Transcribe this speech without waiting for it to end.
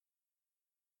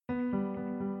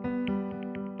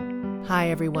Hi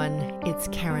everyone, it's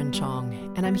Karen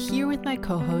Chong, and I'm here with my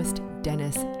co-host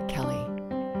Dennis Kelly.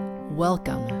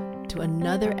 Welcome to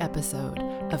another episode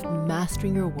of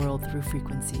Mastering Your World Through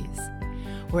Frequencies,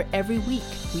 where every week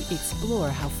we explore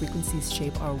how frequencies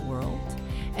shape our world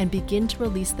and begin to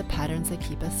release the patterns that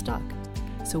keep us stuck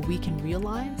so we can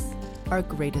realize our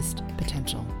greatest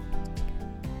potential.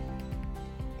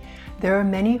 There are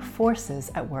many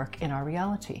forces at work in our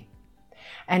reality.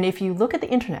 And if you look at the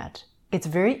internet, it's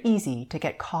very easy to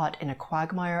get caught in a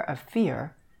quagmire of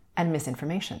fear and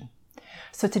misinformation.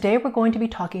 So today we're going to be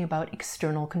talking about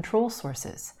external control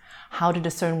sources, how to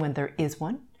discern when there is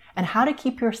one, and how to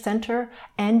keep your center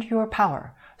and your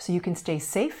power so you can stay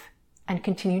safe and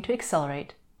continue to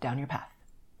accelerate down your path.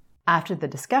 After the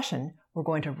discussion, we're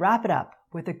going to wrap it up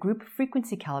with a group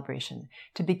frequency calibration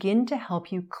to begin to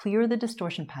help you clear the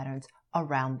distortion patterns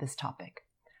around this topic.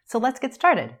 So let's get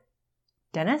started.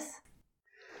 Dennis?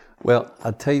 Well,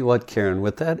 I'll tell you what, Karen,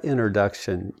 with that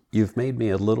introduction, you've made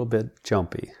me a little bit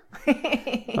jumpy.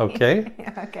 Okay?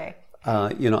 Okay.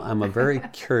 I'm a very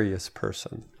curious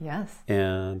person. Yes.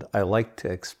 And I like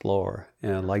to explore,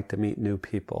 and I like to meet new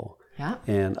people. Yeah.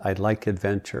 And I like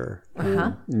adventure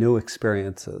and new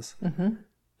experiences. Mm-hmm.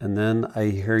 And then I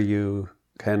hear you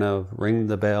kind of ring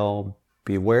the bell,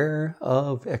 beware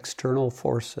of external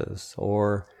forces.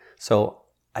 So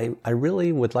I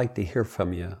really would like to hear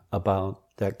from you about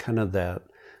that,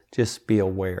 just be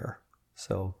aware.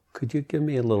 So could you give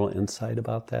me a little insight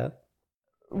about that?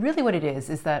 Really what it is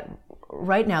that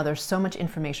right now there's so much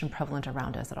information prevalent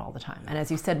around us at all the time. And as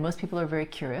you said, most people are very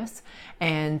curious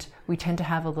and we tend to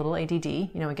have a little ADD,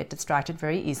 we get distracted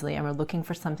very easily and we're looking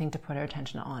for something to put our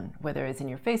attention on, whether it's in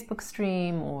your Facebook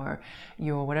stream or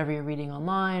whatever you're reading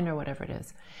online or whatever it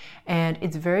is. And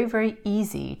it's very, very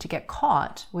easy to get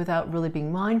caught without really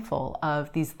being mindful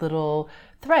of these little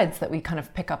threads that we kind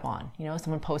of pick up on.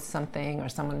 Someone posts something or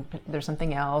there's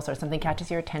something else or something catches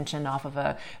your attention off of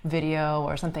a video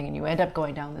or something and you end up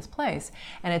going down this place.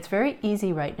 And it's very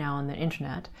easy right now on the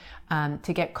internet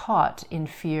to get caught in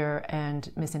fear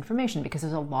and misinformation because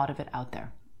there's a lot of it out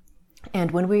there. And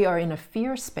when we are in a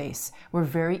fear space, we're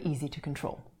very easy to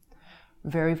control.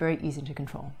 Very, very easy to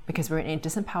control because we're in a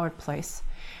disempowered place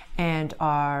and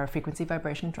our frequency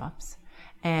vibration drops.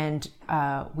 And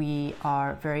we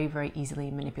are very, very easily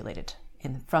manipulated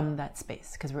from that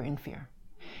space because we're in fear.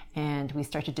 And we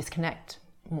start to disconnect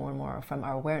more and more from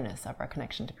our awareness of our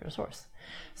connection to pure source.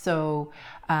 So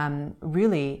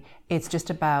really, it's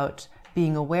just about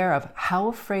being aware of how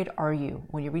afraid are you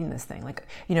when you're reading this thing.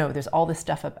 There's all this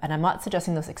stuff up, and I'm not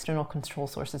suggesting those external control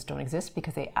sources don't exist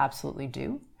because they absolutely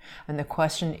do. And the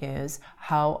question is,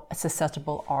 how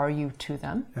susceptible are you to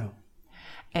them? Yeah.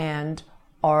 And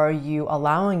are you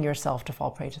allowing yourself to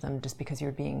fall prey to them just because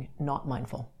you're being not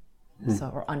mindful?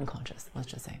 Or unconscious, let's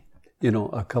just say.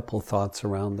 A couple thoughts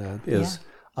around that is,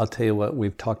 I'll tell you what,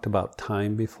 we've talked about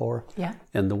time before. Yeah.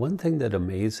 And the one thing that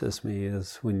amazes me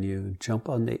is when you jump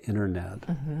on the internet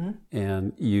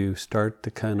and you start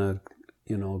to kind of,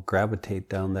 gravitate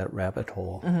down that rabbit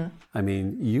hole. Mm-hmm. I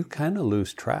mean, you kind of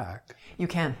lose track. You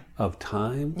can. Of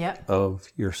time, of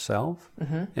yourself,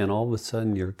 and all of a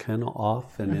sudden you're kind of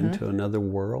off and into another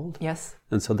world. Yes.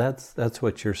 And so that's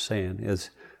what you're saying is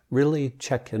really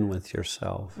check in with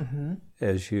yourself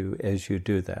as you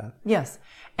do that. Yes.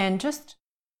 And just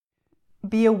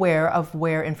be aware of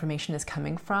where information is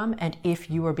coming from and if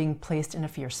you are being placed in a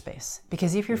fear space.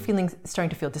 Because if you're starting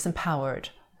to feel disempowered,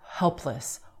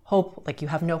 helpless, you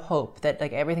have no hope, that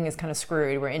everything is kind of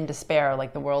screwed, we're in despair,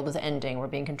 the world is ending, we're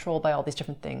being controlled by all these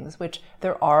different things, which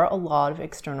there are a lot of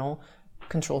external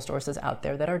control sources out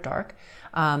there that are dark,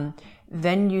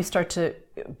 then you start to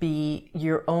be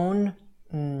your own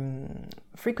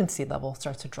frequency level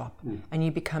starts to drop and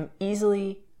you become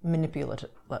easily manipulated.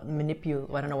 I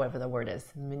don't know whatever the word is,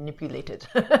 manipulated.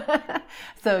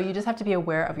 So you just have to be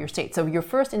aware of your state. So your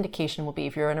first indication will be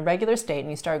if you're in a regular state and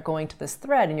you start going to this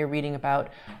thread and you're reading about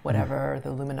whatever, the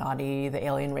Illuminati, the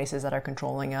alien races that are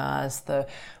controlling us, the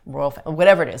royal,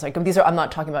 whatever it is. I'm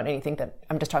not talking about anything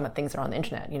I'm just talking about things that are on the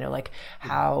internet,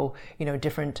 how,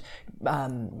 different,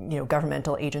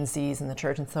 governmental agencies and the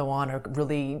church and so on are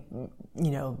really,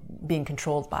 being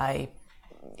controlled by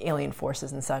alien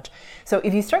forces and such. So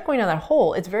if you start going down that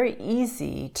hole, it's very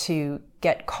easy to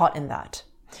get caught in that.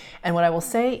 And what I will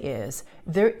say is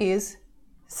there is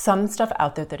some stuff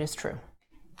out there that is true.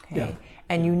 Okay. Yeah.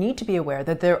 And you need to be aware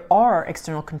that there are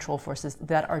external control forces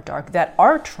that are dark, that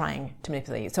are trying to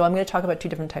manipulate you. So I'm going to talk about two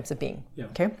different types of being. Yeah.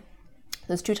 Okay.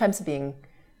 There's two types of being.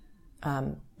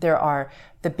 There are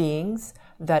the beings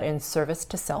that are in service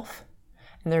to self,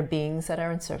 and there are beings that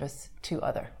are in service to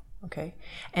other. Okay?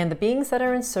 And the beings that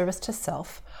are in service to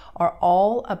self are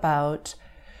all about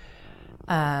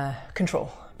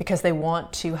control, because they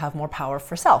want to have more power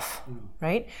for self,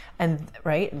 right? And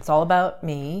it's all about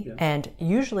me, and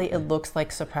usually it looks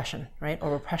like suppression, right?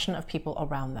 Or repression of people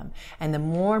around them. And the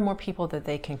more and more people that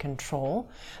they can control,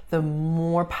 the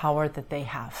more power that they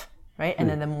have, right? And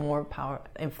then the more power,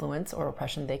 influence, or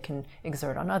oppression they can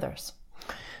exert on others.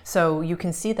 So you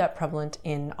can see that prevalent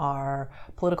in our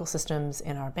political systems,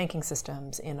 in our banking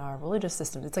systems, in our religious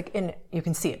systems. It's like you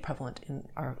can see it prevalent in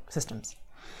our systems.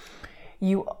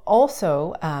 You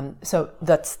also, so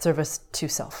that's service to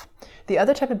self. The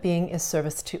other type of being is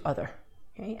service to other.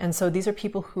 Okay? And so these are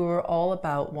people who are all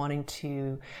about wanting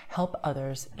to help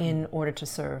others in order to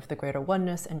serve the greater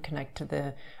oneness and connect to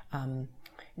the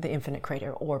infinite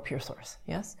creator or pure source.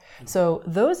 Yes. So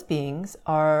those beings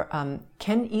are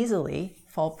can easily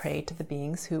fall prey to the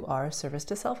beings who are service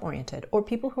to self oriented, or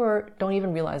people who don't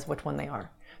even realize which one they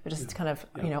are. They're just kind of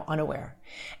unaware.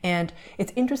 And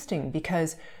it's interesting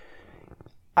because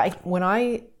when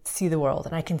I see the world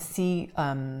and I can see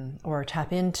or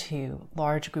tap into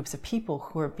large groups of people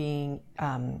who are being,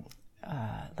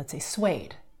 let's say,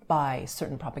 swayed by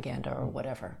certain propaganda or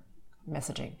whatever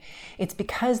messaging, it's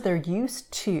because they're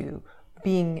used to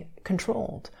being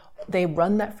controlled. They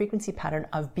run that frequency pattern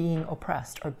of being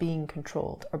oppressed or being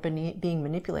controlled or being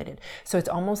manipulated. So it's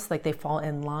almost like they fall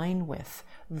in line with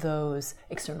those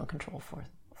external control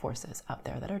forces out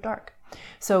there that are dark.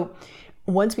 So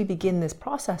once we begin this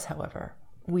process, however,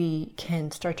 we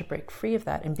can start to break free of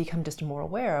that and become just more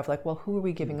aware of like, well, who are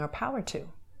we giving our power to?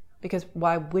 Because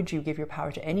why would you give your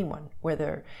power to anyone,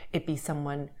 whether it be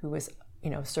someone who is,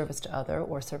 service to other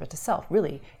or service to self?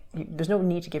 Really, there's no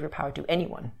need to give your power to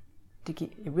anyone. To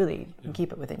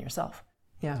keep it within yourself.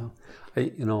 Yeah.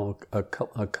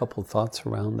 A couple thoughts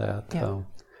around that.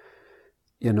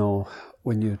 Yeah.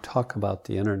 When you talk about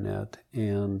the internet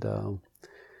and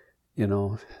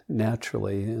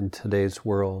naturally in today's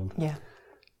world,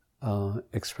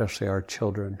 especially our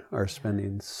children are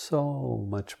spending so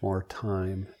much more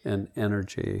time and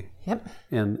energy. Yep.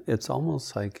 And it's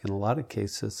almost like in a lot of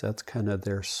cases, that's kind of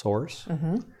their source.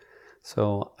 Mm-hmm.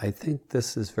 So I think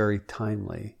this is very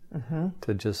timely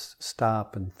to just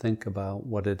stop and think about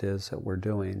what it is that we're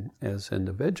doing as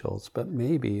individuals, but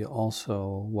maybe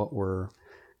also what we're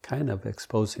kind of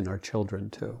exposing our children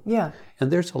to. Yeah. And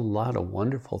there's a lot of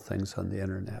wonderful things on the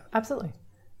internet. Absolutely.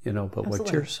 But Absolutely.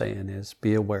 What you're saying is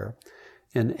be aware.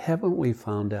 And haven't we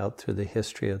found out through the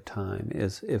history of time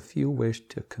is if you wish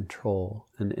to control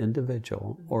an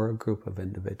individual or a group of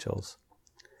individuals,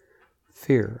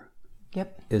 fear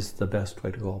is the best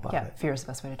way to go about it. Yeah, fear is the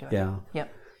best way to do it. Yeah.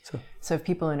 Yep. So if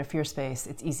people are in a fear space,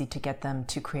 it's easy to get them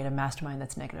to create a mastermind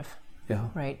that's negative. Yeah.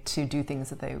 Right, to do things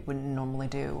that they wouldn't normally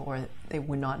do, or they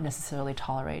would not necessarily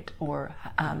tolerate, or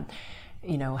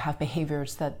have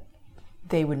behaviors that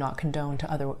they would not condone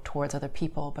towards other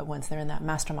people. But once they're in that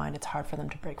mastermind, it's hard for them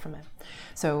to break from it.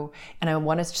 So, and I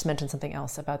want to just mention something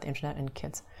else about the internet and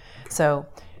kids. So,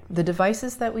 the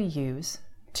devices that we use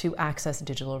to access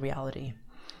digital reality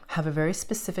have a very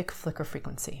specific flicker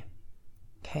frequency.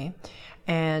 Okay,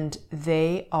 and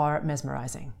they are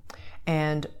mesmerizing.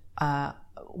 And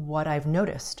what I've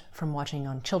noticed from watching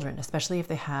on children, especially if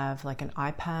they have like an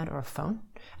iPad or a phone,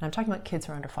 and I'm talking about kids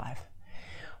who are under 5,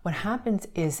 what happens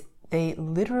is they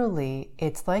literally,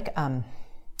 it's like,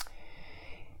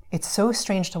 it's so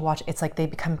strange to watch. It's like they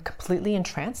become completely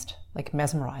entranced, like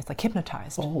mesmerized, like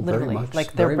hypnotized, literally. Very much,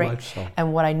 like their brain. Much so.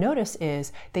 And what I notice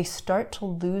is they start to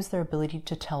lose their ability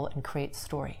to tell and create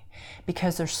story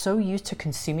because they're so used to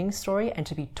consuming story and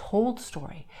to be told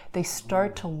story. They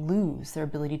start to lose their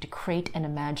ability to create and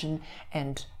imagine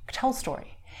and tell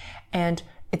story. And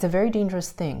it's a very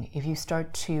dangerous thing if you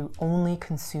start to only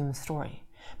consume story,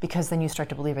 because then you start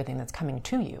to believe everything that's coming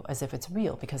to you as if it's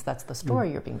real, because that's the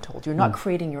story you're being told. You're not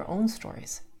creating your own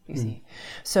stories, you see.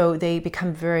 So they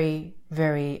become very,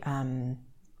 very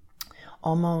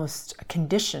almost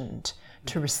conditioned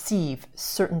to receive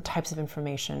certain types of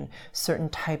information, certain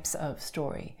types of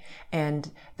story.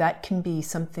 And that can be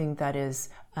something that is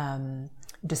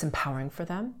disempowering for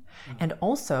them. And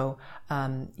also,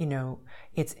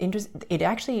 it's interesting. It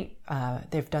actually,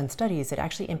 they've done studies, it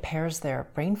actually impairs their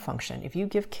brain function. If you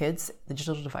give kids the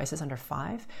digital devices under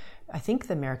 5, I think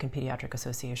the American Pediatric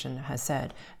Association has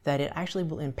said that it actually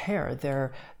will impair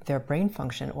their brain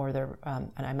function or their,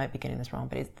 and I might be getting this wrong,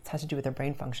 but it has to do with their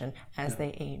brain function as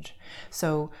they age.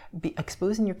 So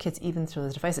exposing your kids even through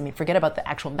those devices, I mean, forget about the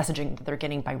actual messaging that they're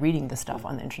getting by reading the stuff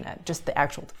on the internet, just the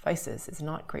actual devices is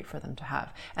not great for them to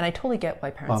have. And I totally get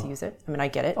why parents use it. I mean, I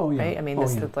get it, right? I mean,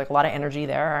 there's like a lot of energy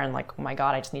there and like, oh my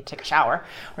God, I just need to take a shower,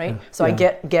 right? So I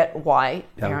get why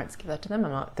parents give that to them.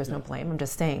 There's no blame. I'm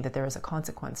just saying that there is a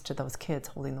consequence to those kids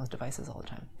holding those devices all the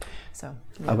time. So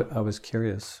I was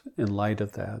curious in light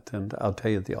of that, and I'll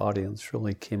tell you, the audience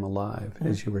really came alive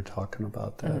as you were talking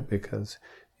about that, because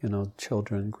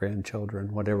children,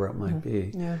 grandchildren, whatever it might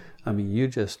be. Yeah. I mean, you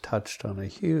just touched on a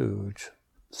huge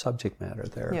subject matter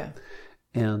there. Yeah.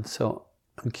 And so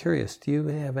I'm curious, do you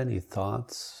have any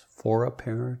thoughts for a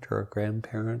parent or a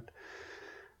grandparent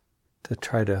to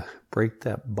try to break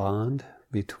that bond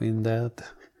between that?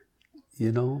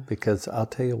 Because I'll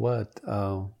tell you what,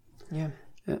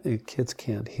 kids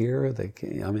can't hear. They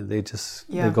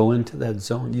go into that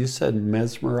zone. You said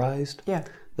mesmerized. Yeah,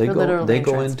 they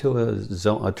go into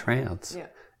a trance. Yeah.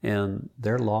 And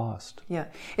they're lost. Yeah,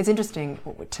 it's interesting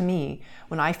to me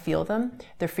when I feel them.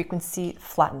 Their frequency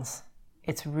flattens.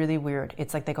 It's really weird.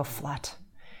 It's like they go flat,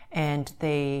 and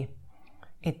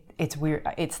it's weird.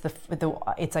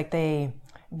 It's like they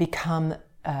become.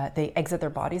 They exit their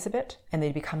bodies a bit and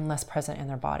they become less present in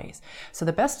their bodies. So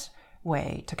the best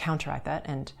way to counteract that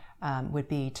would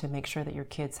be to make sure that your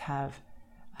kids have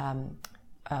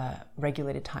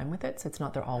regulated time with it, so it's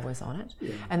not they're always on it.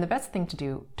 Yeah. And the best thing to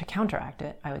do to counteract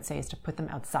it, I would say, is to put them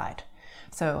outside.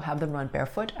 So have them run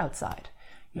barefoot outside.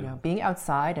 Being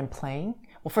outside and playing.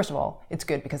 Well, first of all, it's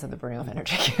good because of the burning of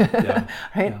energy, right?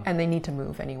 Yeah. And they need to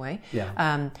move anyway.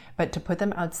 Yeah. But to put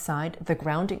them outside, the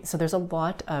grounding, so there's a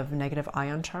lot of negative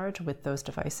ion charge with those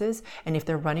devices. And if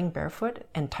they're running barefoot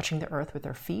and touching the earth with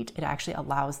their feet, it actually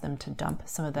allows them to dump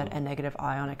some of that negative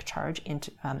ionic charge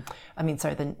into,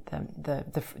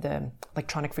 the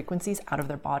electronic frequencies out of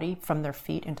their body from their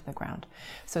feet into the ground.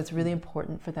 So it's really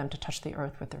important for them to touch the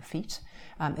earth with their feet.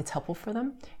 It's helpful for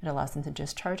them. It allows them to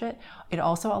discharge it. It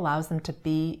also allows them to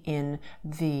be in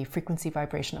the frequency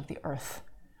vibration of the earth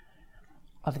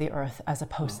as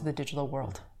opposed to the digital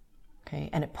world. Okay,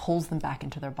 and it pulls them back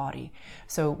into their body.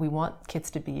 So we want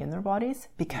kids to be in their bodies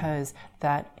because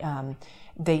that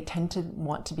they tend to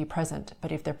want to be present.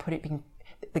 But if they're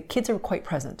the kids are quite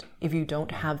present if you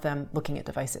don't have them looking at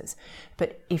devices.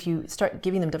 But if you start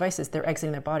giving them devices, they're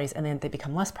exiting their bodies and then they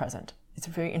become less present. It's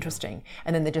very interesting.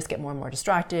 And then they just get more and more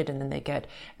distracted, and then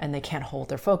they can't hold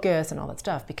their focus and all that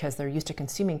stuff because they're used to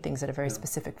consuming things at a very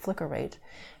specific flicker rate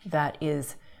that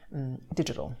is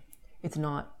digital. It's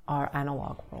not our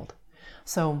analog world.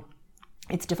 So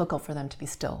it's difficult for them to be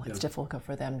still. It's difficult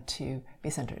for them to be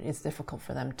centered. It's difficult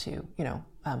for them to,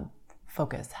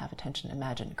 focus, have attention,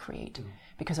 imagine, create,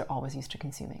 because they're always used to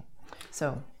consuming.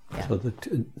 So, yeah. So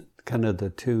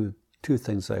the two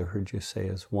things I heard you say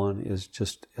is, one is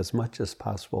just as much as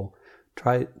possible,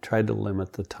 try to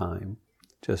limit the time.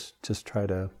 Just try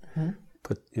to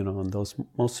put, on those,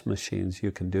 most machines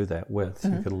you can do that with.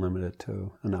 You can limit it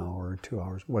to an hour or 2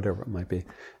 hours, whatever it might be.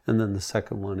 And then the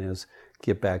second one is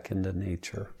get back into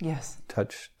nature. Yes.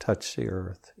 Touch the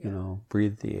earth,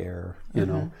 breathe the air,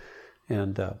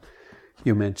 and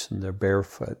you mentioned the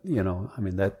barefoot,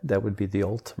 that would be the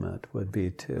ultimate, would be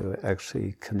to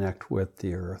actually connect with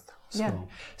the earth. So. Yeah.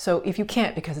 So if you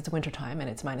can't because it's wintertime and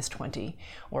it's minus 20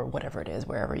 or whatever it is,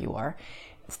 wherever you are,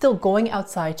 still going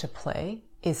outside to play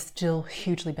is still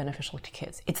hugely beneficial to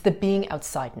kids. It's the being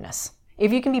outsideness.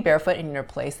 If you can be barefoot in your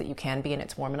place that you can be and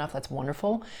it's warm enough, that's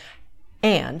wonderful.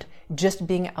 And just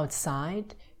being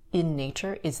outside in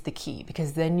nature is the key,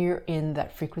 because then you're in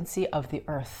that frequency of the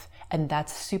earth. And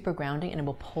that's super grounding, and it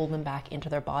will pull them back into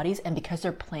their bodies. And because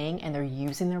they're playing and they're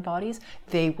using their bodies,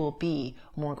 they will be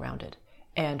more grounded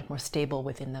and more stable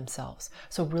within themselves.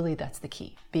 So really that's the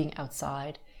key, being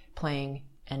outside, playing,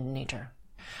 and nature.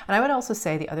 And I would also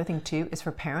say the other thing too is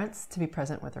for parents to be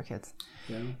present with their kids.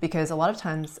 Yeah. Because a lot of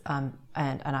times, and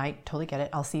I totally get it,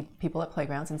 I'll see people at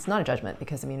playgrounds, and it's not a judgment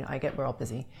because we're all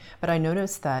busy. But I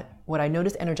notice that what I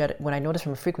notice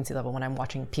from a frequency level when I'm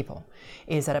watching people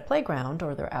is that at playground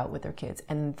or they're out with their kids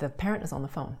and the parent is on the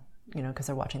phone, because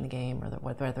they're watching the game or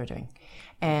whatever they're doing.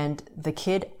 And the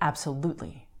kid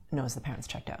absolutely knows the parent's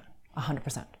checked out,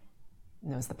 100%.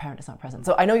 Knows the parent is not present.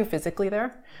 So I know you're physically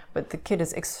there, but the kid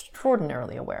is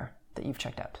extraordinarily aware that you've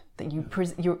checked out, that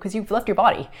because you've left your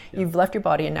body. Yeah. You've left your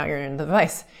body and now you're in the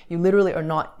device. You literally are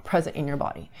not present in your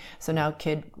body. So now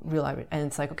kid realize, and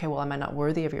it's like, okay, well, am I not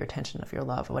worthy of your attention, of your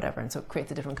love, or whatever? And so it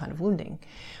creates a different kind of wounding.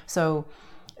 So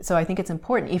I think it's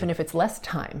important, even if it's less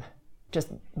time, just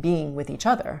being with each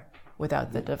other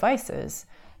without the devices,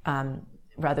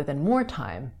 rather than more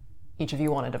time, each of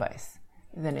you on a device,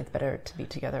 then it's better to be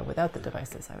together without the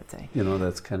devices, I would say. You know,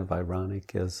 that's kind of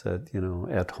ironic is that, you know,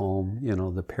 at home, you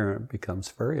know, the parent becomes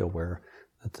very aware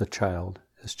that the child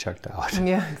is checked out.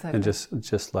 Yeah, exactly. And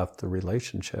just left the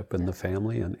relationship and the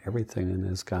family and everything and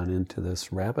has gone into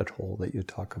this rabbit hole that you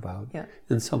talk about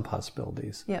in some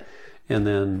possibilities. Yeah. And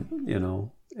then, you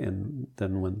know, and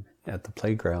then when at the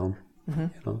playground, you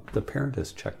know, the parent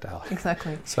is checked out.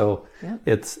 Exactly. So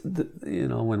it's, you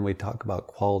know, when we talk about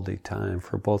quality time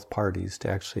for both parties to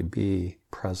actually be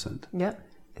present. Yep,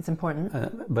 it's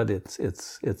important. But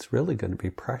it's really going to be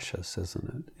precious,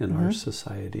 isn't it, in our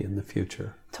society in the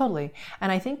future? Totally. And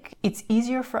I think it's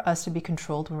easier for us to be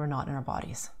controlled when we're not in our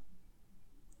bodies.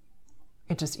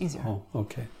 It's just easier. Oh,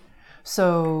 okay.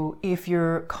 So if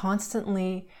you're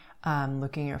constantly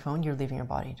looking at your phone, you're leaving your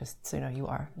body. Just so you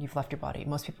know, you've left your body.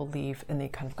 Most people leave and they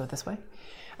kind of go this way,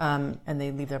 and they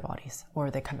leave their bodies,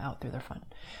 or they come out through their front.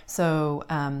 So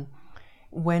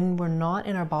when we're not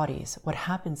in our bodies, what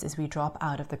happens is we drop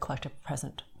out of the collective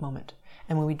present moment.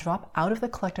 And when we drop out of the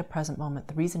collective present moment,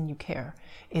 the reason you care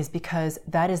is because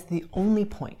that is the only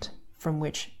point from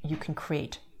which you can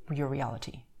create your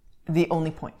reality. The only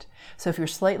point. So if you're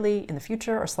slightly in the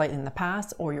future or slightly in the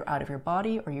past, or you're out of your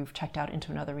body, or you've checked out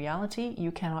into another reality,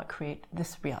 you cannot create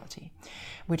this reality,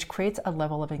 which creates a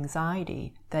level of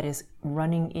anxiety that is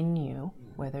running in you,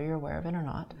 whether you're aware of it or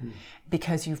not,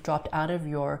 because you've dropped out of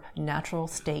your natural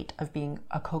state of being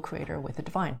a co-creator with the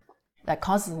divine. That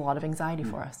causes a lot of anxiety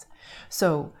for us.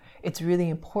 So it's really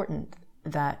important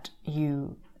that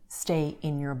you stay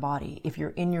in your body. If you're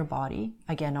in your body,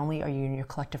 again, only are you in your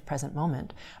collective present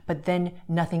moment, but then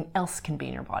nothing else can be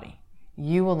in your body.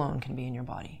 You alone can be in your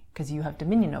body because you have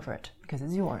dominion over it, because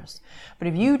it's yours. But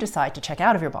if you decide to check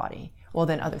out of your body, well,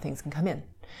 then other things can come in.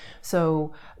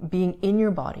 So being in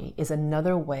your body is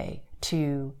another way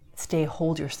to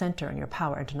hold your center and your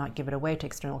power and to not give it away to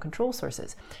external control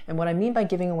sources. And what I mean by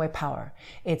giving away power,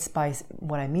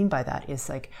 what I mean by that is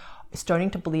like starting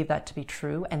to believe that to be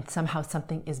true, and somehow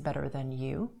something is better than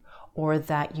you, or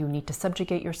that you need to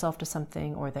subjugate yourself to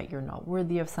something, or that you're not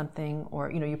worthy of something,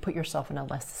 or, you know, you put yourself in a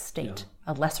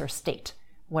lesser state,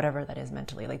 whatever that is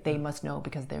mentally. Like they must know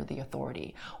because they're the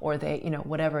authority, or they, you know,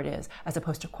 whatever it is, as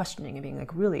opposed to questioning and being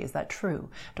like, really, is that true?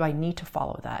 Do I need to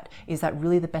follow that? Is that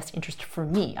really the best interest for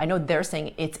me? I know they're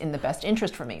saying it's in the best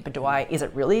interest for me, but is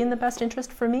it really in the best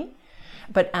interest for me?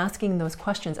 But asking those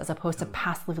questions as opposed to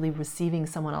passively receiving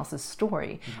someone else's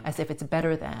story as if it's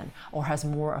better than or has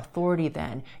more authority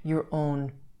than your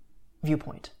own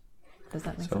viewpoint. Does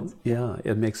that make sense? Yeah,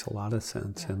 it makes a lot of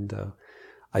sense. Yeah. And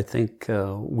I think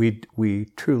we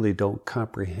truly don't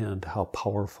comprehend how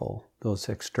powerful those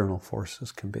external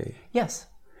forces can be. Yes,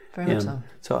 very much so.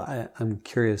 So I'm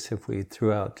curious if we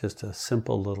threw out just a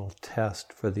simple little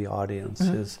test for the audience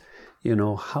is, you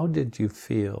know, how did you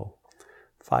feel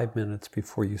 5 minutes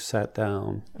before you sat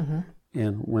down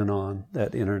and went on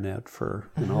that internet for,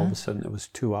 and all of a sudden it was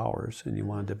 2 hours and you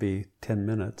wanted to be 10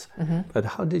 minutes. But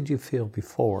how did you feel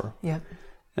before? Yeah.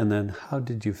 And then how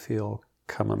did you feel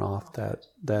coming off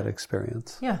that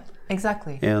experience? Yeah,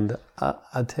 exactly. And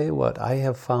I'll tell you what, I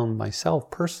have found myself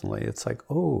personally, it's like,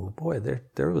 oh boy,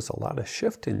 there was a lot of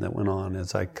shifting that went on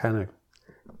as I kind of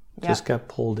just got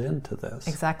pulled into this.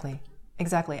 Exactly.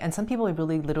 And some people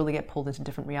really literally get pulled into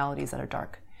different realities that are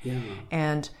dark. Yeah.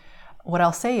 And what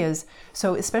I'll say is,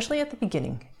 so especially at the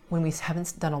beginning, when we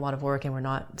haven't done a lot of work and we're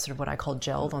not sort of what I call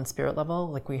gelled on spirit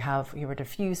level, like we were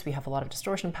diffuse, we have a lot of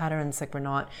distortion patterns, like we're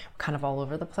not kind of all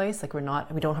over the place, like we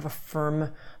don't have a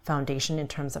firm foundation in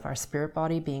terms of our spirit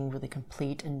body being really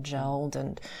complete and gelled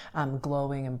and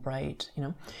glowing and bright, you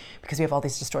know, because we have all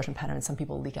these distortion patterns. Some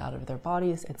people leak out of their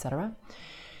bodies, etc.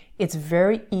 It's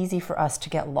very easy for us to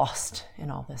get lost in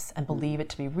all this and believe it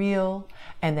to be real,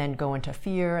 and then go into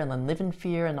fear and then live in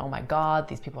fear and, oh my God,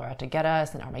 these people are out to get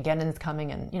us and Armageddon is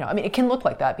coming. And, you know, I mean, it can look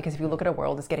like that because if you look at our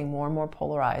world, it's getting more and more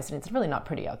polarized and it's really not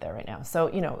pretty out there right now.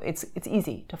 So, you know, it's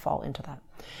easy to fall into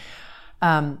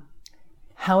that.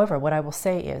 However, what I will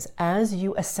say is as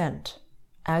you ascend,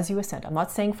 I'm not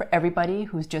saying for everybody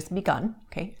who's just begun,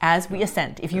 okay, as we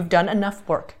ascend, if you've done enough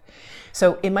work.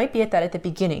 So it might be at the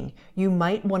beginning, you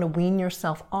might want to wean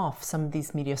yourself off some of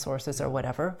these media sources or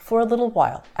whatever for a little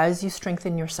while as you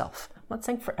strengthen yourself. I'm not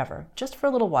saying forever, just for a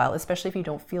little while, especially if you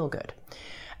don't feel good.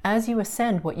 As you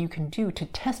ascend, what you can do to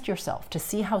test yourself, to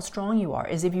see how strong you are,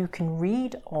 is if you can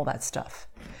read all that stuff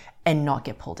and not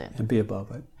get pulled in. And be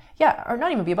above it. Yeah, or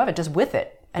not even be above it, just with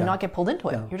it and not get pulled into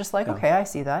it. You're just like, okay, I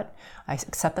see that. I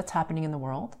accept that's happening in the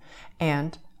world.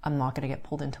 And I'm not going to get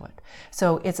pulled into it.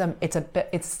 So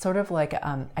it's sort of like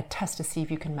a test to see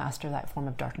if you can master that form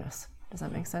of darkness. Does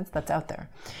that make sense? That's out there,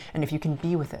 and if you can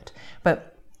be with it.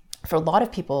 But for a lot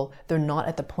of people, they're not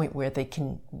at the point where they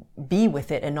can be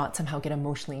with it and not somehow get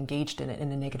emotionally engaged in it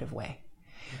in a negative way.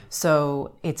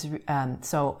 So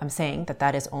so I'm saying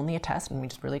that is only a test, and we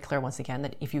just really clear once again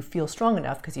that if you feel strong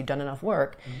enough because you've done enough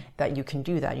work, that you can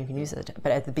do that, you can use it.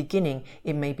 But at the beginning,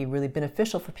 it may be really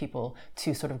beneficial for people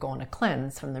to sort of go on a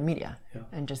cleanse from their media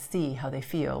and just see how they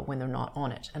feel when they're not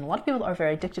on it. And a lot of people are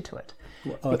very addicted to it.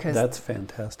 Because that's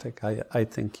fantastic. I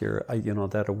think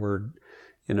that a word,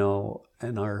 in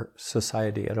our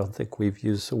society, I don't think we've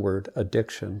used the word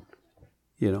addiction.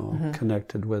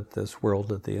 Connected with this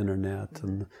world of the internet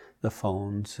and the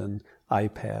phones and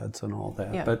iPads and all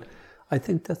that. Yeah. But I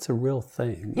think that's a real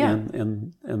thing. Yeah.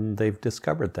 And they've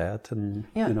discovered that. And,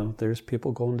 there's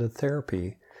people going to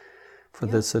therapy for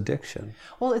this addiction.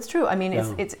 Well, it's true. I mean,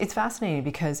 it's fascinating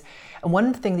because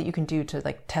one thing that you can do to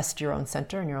like test your own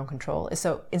center and your own control is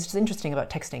it's just interesting about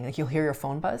texting. Like you'll hear your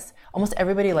phone buzz. Almost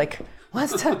everybody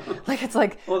wants to it's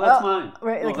like, oh, that's mine.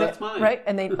 Right, like that's mine. Right,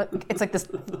 and it's like this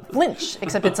flinch,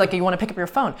 except it's like you want to pick up your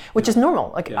phone, which is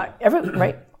normal. Like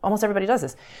almost everybody does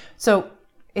this. So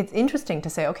it's interesting to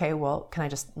say, okay, well, can I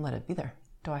just let it be there?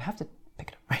 Do I have to pick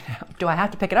it up right now? Do I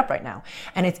have to pick it up right now?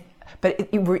 And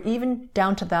we're even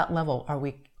down to that level. Are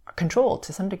we controlled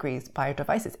to some degrees by our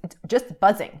devices? It's just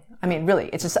buzzing. I mean, really,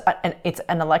 it's just it's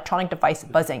an electronic device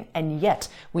buzzing, and yet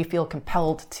we feel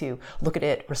compelled to look at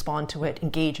it, respond to it,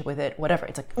 engage with it, whatever.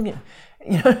 It's like,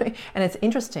 and it's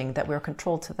interesting that we're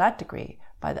controlled to that degree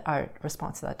by our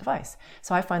response to that device.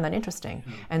 So I find that interesting.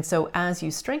 And so as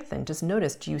you strengthen, just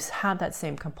notice, do you have that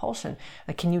same compulsion?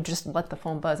 Like, can you just let the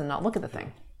phone buzz and not look at the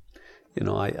thing?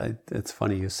 It's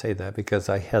funny you say that because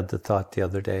I had the thought the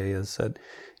other day is that,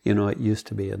 it used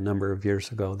to be a number of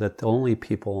years ago that the only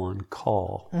people on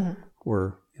call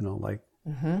were,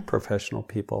 professional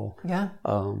people,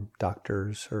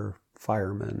 doctors or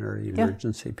firemen or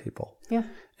emergency people. Yeah.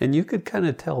 And you could kind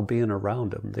of tell being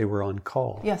around them, they were on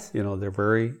call. Yes. They're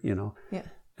very,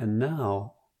 and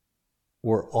now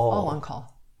we're all on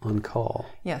call. On call.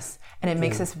 Yes. And it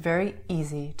makes us very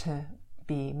easy to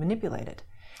be manipulated.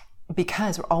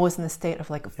 Because we're always in the state of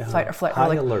like fight or flight.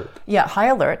 High alert. Yeah, high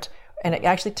alert. And it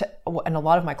actually, and a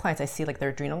lot of my clients, I see like their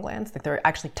adrenal glands, like they're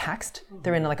actually taxed.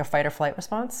 They're in like a fight or flight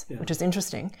response, which is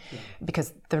interesting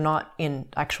because they're not in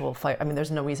actual fight. I mean,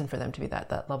 there's no reason for them to be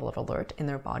that level of alert in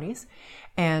their bodies.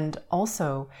 And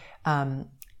also,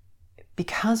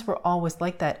 because we're always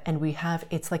like that and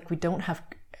it's like we don't have,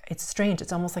 it's strange.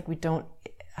 It's almost like we don't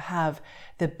have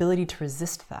the ability to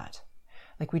resist that.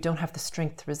 Like we don't have the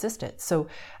strength to resist it. So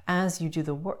as you do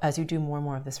more and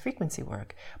more of this frequency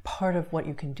work, part of what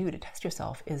you can do to test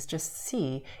yourself is just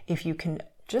see if you can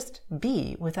just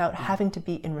be without having to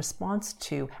be in response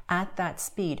to at that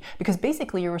speed. Because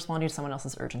basically you're responding to someone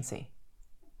else's urgency.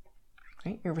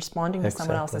 Right? You're responding to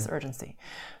someone else's urgency.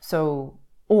 So,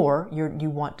 or you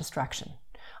want distraction.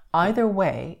 Either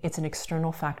way, it's an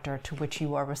external factor to which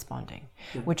you are responding,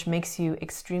 which makes you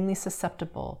extremely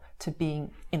susceptible to being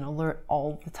in alert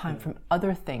all the time from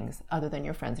other things other than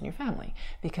your friends and your family,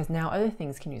 because now other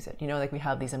things can use it. Like we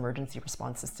have these emergency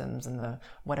response systems and the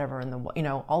whatever and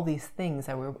the, all these things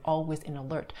that we're always in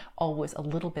alert, always a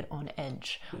little bit on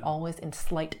edge, always in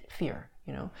slight fear,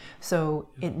 So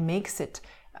it makes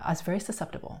us very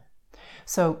susceptible.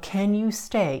 So can you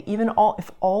stay,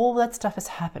 if all that stuff is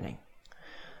happening?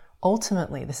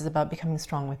 Ultimately, this is about becoming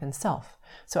strong within self.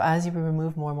 So as you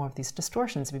remove more and more of these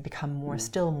distortions, we become more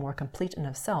still, more complete in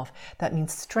of self. That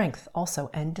means strength also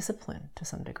and discipline to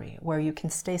some degree, where you can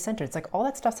stay centered. It's like all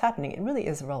that stuff's happening. It really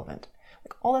is irrelevant.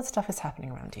 Like all that stuff is happening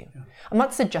around you. Yeah. I'm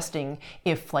not suggesting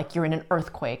if like you're in an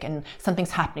earthquake and something's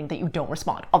happening that you don't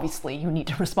respond. Obviously, you need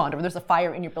to respond. Or there's a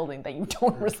fire in your building that you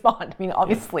don't respond. I mean,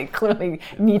 obviously, clearly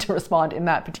you need to respond in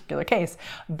that particular case.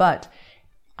 But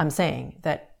I'm saying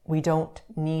that we don't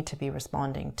need to be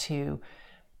responding to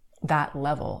that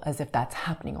level as if that's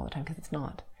happening all the time, because it's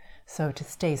not. So to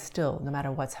stay still, no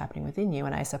matter what's happening within you.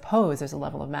 And I suppose there's a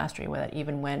level of mastery where that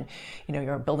even when,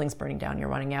 your building's burning down, you're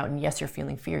running out, and yes, you're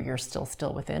feeling fear, you're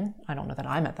still within. I don't know that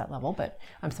I'm at that level, but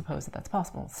I suppose that that's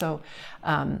possible. So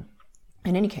in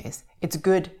any case, it's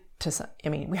good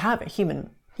we have a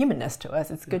humanness to us.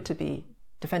 It's good to be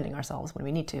defending ourselves when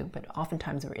we need to, but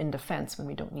oftentimes we're in defense when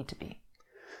we don't need to be.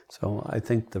 So I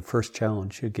think the first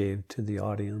challenge you gave to the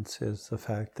audience is the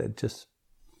fact that just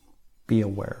be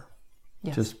aware.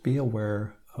 Yes. Just be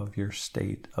aware of your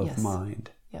state of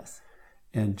mind. Yes.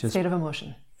 And just state of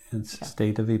emotion. And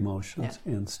state of emotions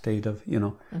and state of,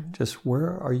 just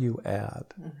where are you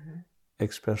at?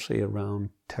 especially around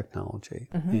technology.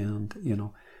 And,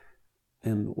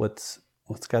 and what's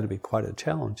got to be quite a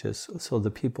challenge is, so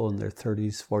the people in their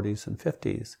 30s, 40s, and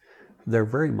 50s, they're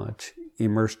very much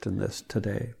immersed in this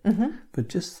today. But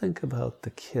just think about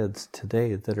the kids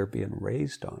today that are being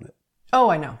raised on it. Oh,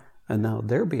 I know. And now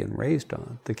they're being raised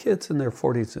on it. The kids in their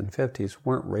 40s and 50s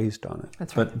weren't raised on it.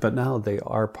 That's right. But now they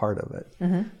are part of it.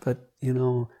 But,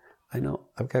 I know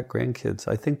I've got grandkids.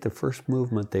 I think the first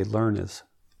movement they learn is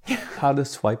how to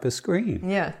swipe a screen.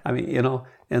 Yeah. I mean,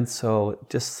 and so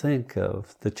just think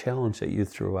of the challenge that you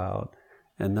threw out.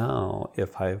 And now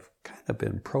if I've kind of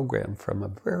been programmed from a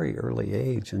very early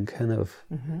age and kind of,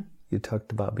 you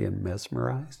talked about being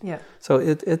mesmerized. Yeah. So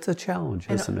it's a challenge,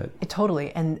 isn't it?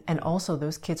 Totally. And also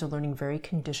those kids are learning very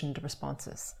conditioned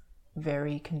responses.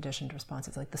 Very conditioned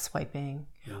responses, like the swiping,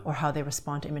 or how they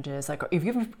respond to images. Like if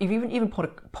you even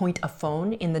point a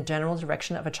phone in the general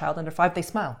direction of a child under 5, they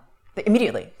smile. They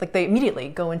immediately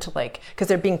go into because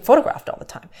they're being photographed all the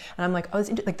time. And I'm like, oh,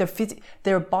 it's like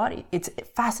their body. It's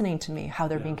fascinating to me how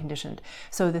they're being conditioned.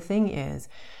 So the thing is,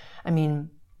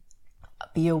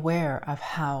 be aware of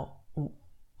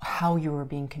how you are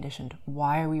being conditioned.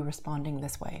 Why are we responding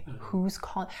this way? Who's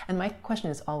calling? And my question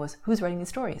is always, who's writing these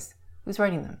stories? Who's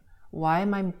writing them? Why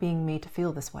am I being made to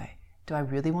feel this way? Do I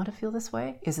really want to feel this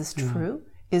way? Is this true?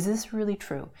 Is this really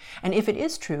true? And if it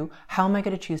is true, how am I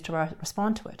going to choose to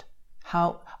respond to it?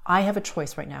 I have a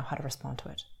choice right now how to respond to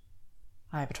it.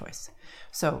 I have a choice.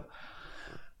 So,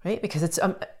 right? Because it's,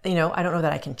 I don't know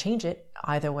that I can change it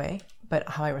either way, but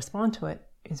how I respond to it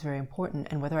is very important.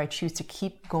 And whether I choose to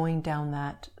keep going down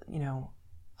that,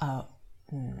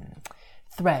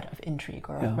 thread of intrigue,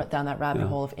 or down that rabbit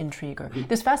hole of intrigue, or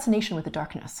there's fascination with the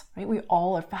darkness, right? We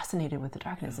all are fascinated with the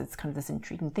darkness. It's kind of this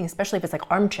intriguing thing, especially if it's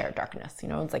like armchair darkness,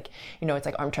 it's like, it's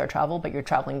like armchair travel, but you're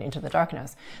traveling into the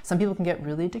darkness. Some people can get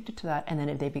really addicted to that, and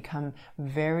then they become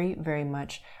very, very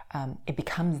much, it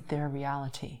becomes their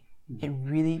reality. It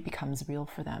really becomes real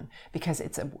for them because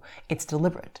it's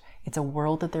deliberate. It's a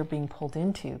world that they're being pulled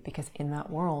into, because in that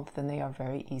world, then they are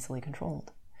very easily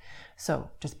controlled.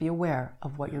 So just be aware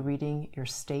of what you're reading, your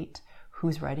state,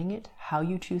 who's writing it, how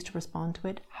you choose to respond to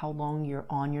it, how long you're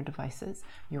on your devices,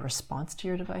 your response to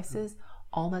your devices,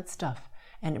 all that stuff.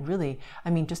 And really,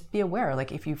 just be aware,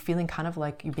 like if you're feeling kind of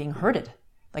like you're being herded,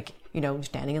 like,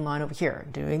 standing in line over here,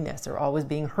 doing this, or always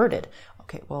being herded.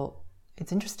 Okay, well,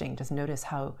 it's interesting. Just notice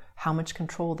how much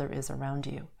control there is around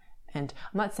you. And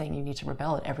I'm not saying you need to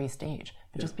rebel at every stage,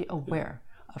 but just be aware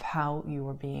of how you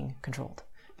are being controlled.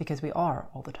 Because we are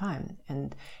all the time,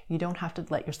 and you don't have to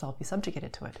let yourself be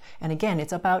subjugated to it. And again,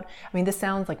 it's about, this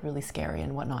sounds like really scary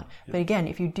and whatnot, but again,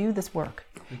 if you do this work,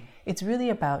 it's really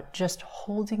about just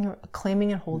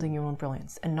claiming and holding your own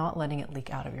brilliance and not letting it leak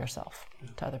out of yourself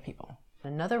to other people.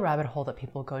 Another rabbit hole that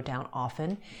people go down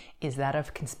often is that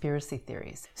of conspiracy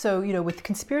theories. So, with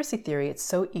conspiracy theory, it's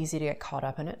so easy to get caught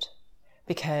up in it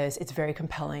because it's very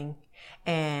compelling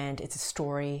and it's a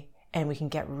story, and we can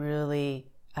get really,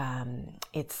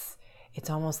 it's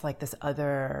almost like this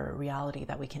other reality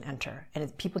that we can enter,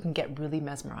 and people can get really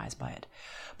mesmerized by it.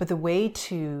 But the way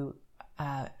to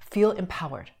feel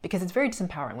empowered, because it's very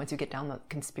disempowering once you get down the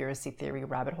conspiracy theory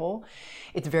rabbit hole,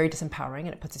 it's very disempowering and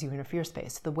it puts you in a fear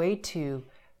space. The way to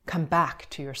come back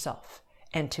to yourself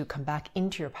and to come back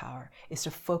into your power is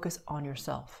to focus on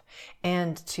yourself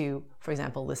and to, for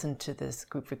example, listen to this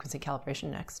group frequency calibration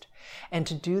next, and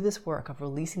to do this work of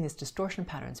releasing these distortion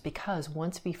patterns, because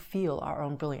once we feel our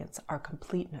own brilliance, our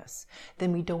completeness,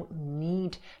 then we don't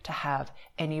need to have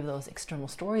any of those external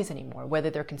stories anymore, whether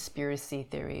they're conspiracy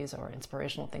theories or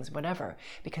inspirational things, whatever,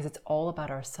 because it's all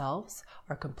about ourselves,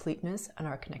 our completeness, and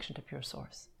our connection to pure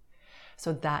source.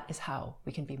 So that is how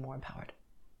we can be more empowered.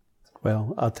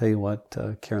 Well, I'll tell you what,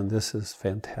 Karen, this is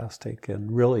fantastic,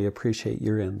 and really appreciate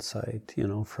your insight,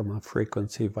 from a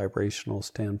frequency vibrational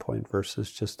standpoint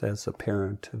versus just as a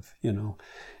parent of,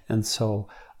 and so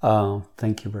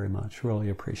thank you very much. Really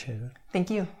appreciate it.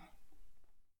 Thank you.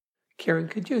 Karen,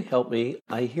 could you help me?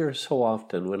 I hear so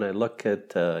often when I look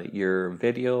at your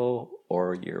video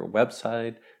or your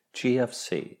website,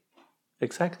 GFC.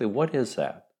 Exactly what is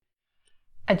that?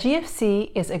 A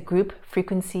GFC is a group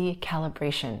frequency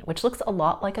calibration, which looks a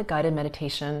lot like a guided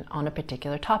meditation on a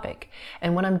particular topic.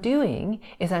 And what I'm doing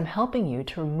is I'm helping you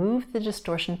to remove the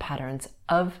distortion patterns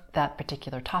of that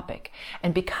particular topic.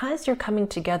 And because you're coming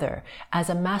together as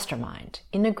a mastermind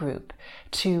in a group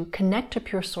to connect to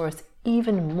pure source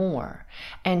even more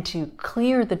and to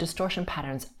clear the distortion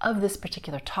patterns of this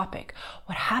particular topic,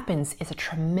 what happens is a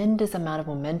tremendous amount of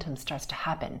momentum starts to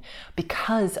happen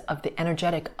because of the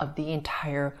energetic of the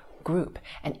entire group,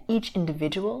 and each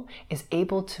individual is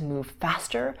able to move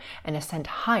faster and ascend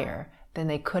higher than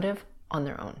they could have on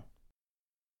their own.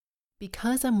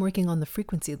 Because I'm working on the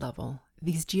frequency level,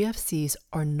 these GFCs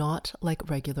are not like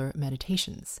regular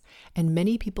meditations, and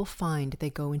many people find they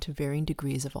go into varying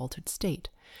degrees of altered state.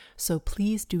 So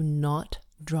please do not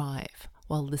drive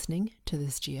while listening to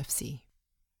this GFC.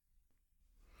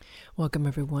 Welcome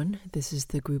everyone. This is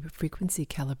the group frequency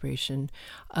calibration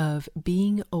of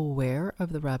being aware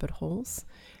of the rabbit holes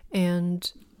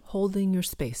and holding your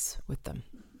space with them.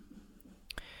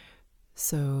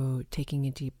 So taking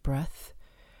a deep breath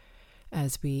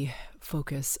as we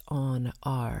focus on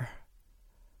our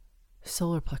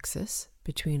solar plexus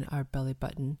between our belly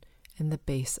button and the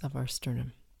base of our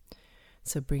sternum.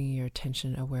 So bringing your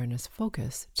attention, awareness,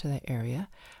 focus to that area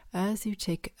as you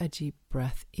take a deep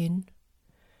breath in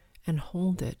and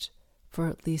hold it for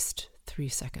at least 3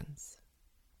 seconds.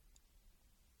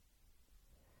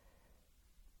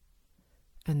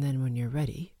 And then when you're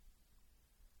ready,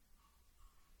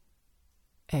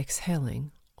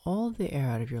 exhaling all the air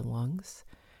out of your lungs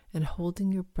and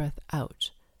holding your breath out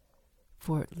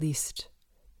for at least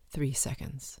 3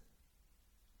 seconds.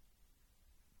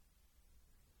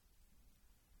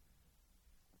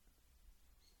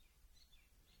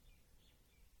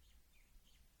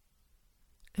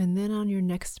 And then on your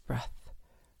next breath,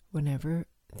 whenever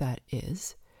that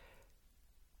is,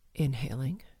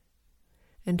 inhaling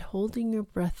and holding your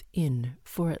breath in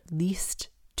for at least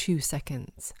 2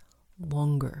 seconds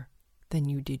longer than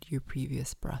you did your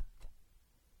previous breath.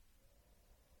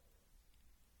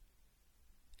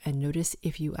 And notice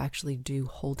if you actually do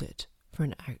hold it for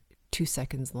 2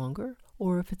 seconds longer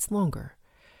or if it's longer,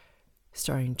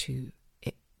 starting to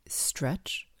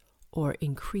stretch or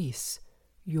increase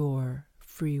your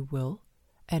free will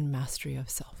and mastery of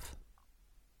self,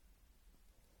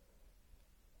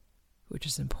 which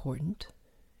is important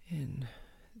in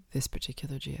this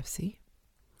particular GFC.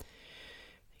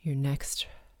 Your next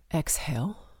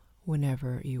exhale,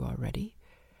 whenever you are ready,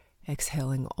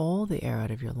 exhaling all the air out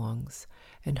of your lungs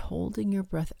and holding your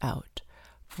breath out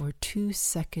for 2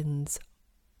 seconds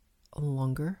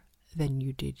longer than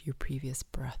you did your previous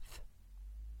breath.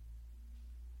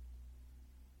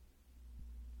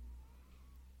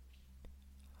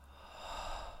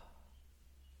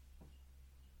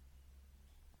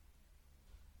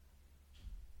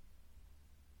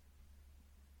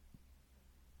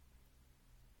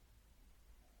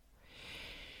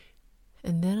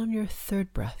 And then on your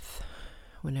third breath,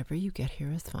 whenever you get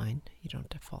here is fine. You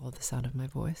don't have to follow the sound of my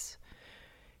voice.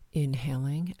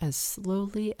 Inhaling as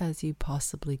slowly as you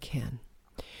possibly can.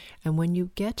 And when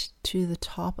you get to the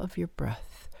top of your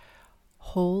breath,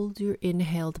 hold your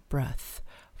inhaled breath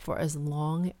for as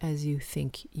long as you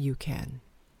think you can.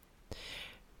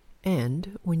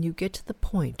 And when you get to the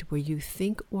point where you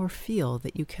think or feel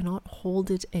that you cannot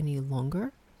hold it any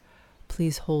longer,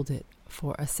 please hold it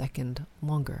for a second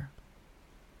longer.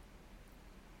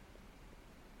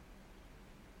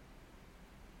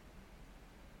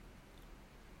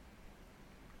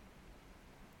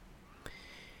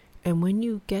 And when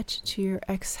you get to your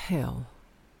exhale,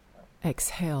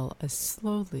 exhale as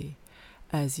slowly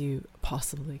as you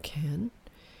possibly can.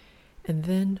 And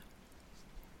then,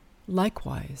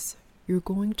 likewise, you're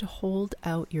going to hold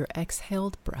out your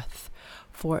exhaled breath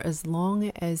for as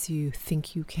long as you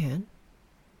think you can.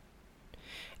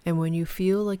 And when you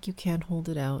feel like you can't hold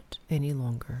it out any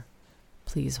longer,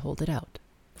 please hold it out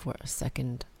for a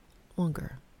second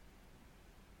longer.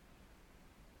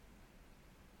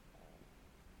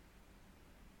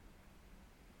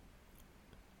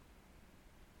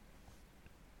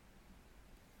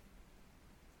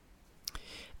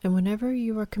 And whenever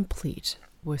you are complete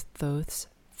with those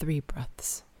 3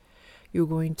 breaths, you're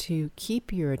going to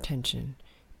keep your attention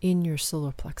in your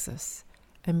solar plexus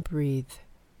and breathe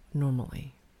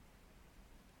normally.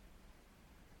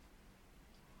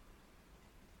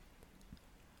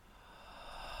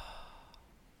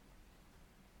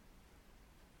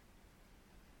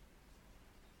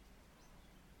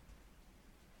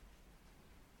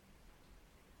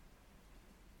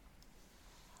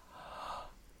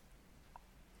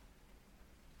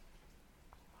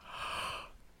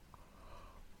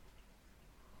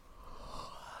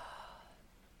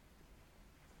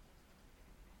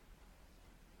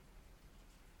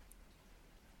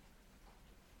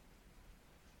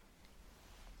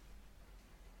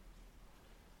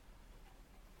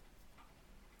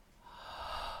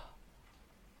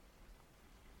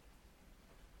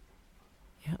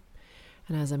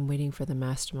 And as I'm waiting for the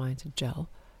mastermind to gel,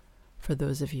 for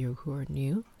those of you who are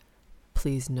new,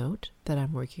 please note that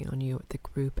I'm working on you at the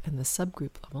group and the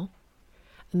subgroup level,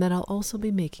 and that I'll also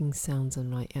be making sounds on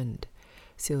my end.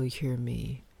 So you'll hear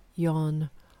me yawn,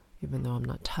 even though I'm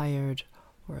not tired,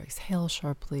 or exhale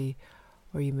sharply,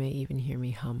 or you may even hear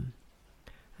me hum.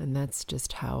 And that's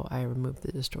just how I remove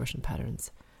the distortion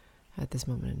patterns at this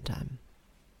moment in time.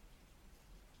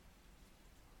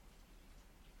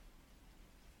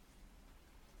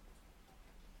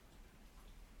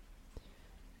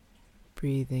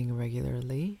 Breathing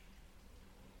regularly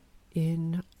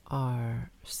in our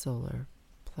solar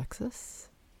plexus.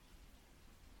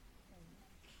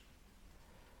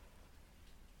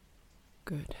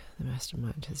 Good. The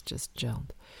mastermind has just gelled.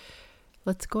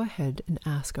 Let's go ahead and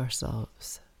ask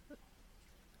ourselves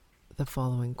the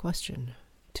following question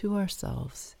to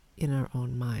ourselves in our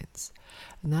own minds.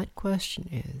 And that question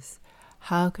is,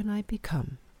 how can I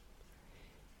become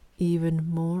even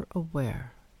more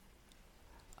aware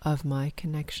of my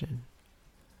connection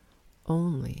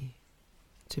only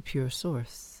to pure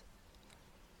source?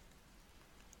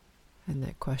 And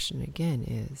that question again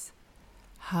is,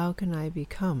 how can I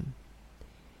become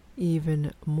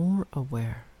even more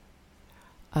aware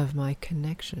of my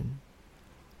connection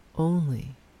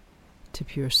only to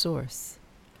pure source?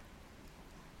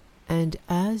 And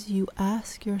as you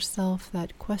ask yourself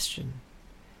that question,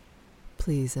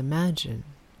 please imagine,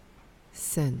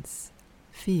 sense,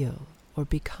 feel, or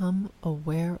become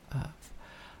aware of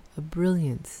a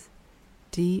brilliance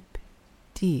deep,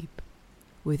 deep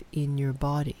within your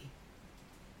body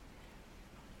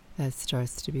that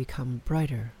starts to become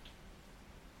brighter,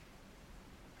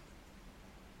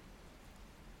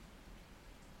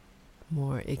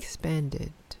 more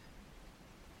expanded,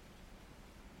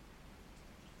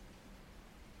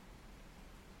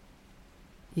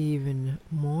 even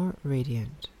more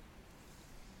radiant,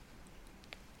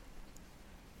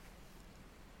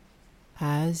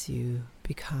 as you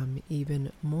become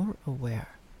even more aware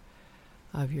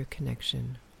of your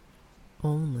connection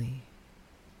only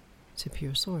to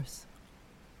pure source.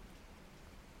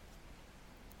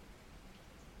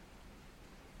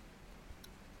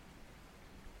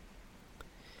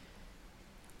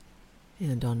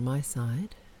 And on my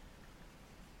side,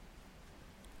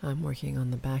 I'm working on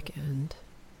the back end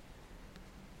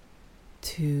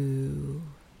to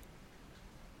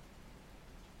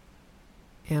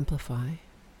amplify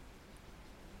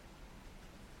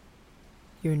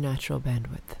your natural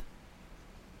bandwidth.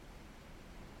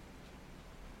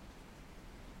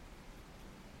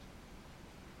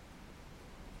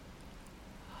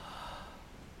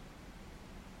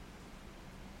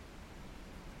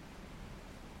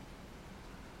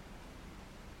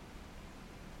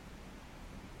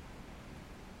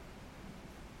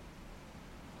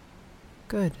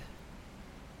 Good.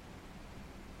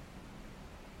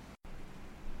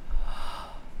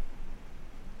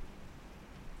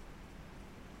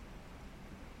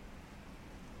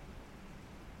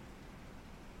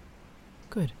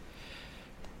 Good.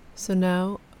 So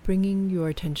now bringing your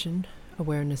attention,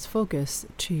 awareness, focus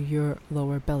to your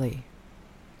lower belly.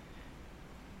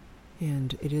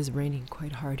 And it is raining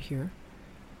quite hard here,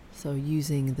 so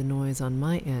using the noise on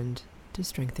my end to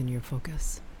strengthen your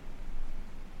focus.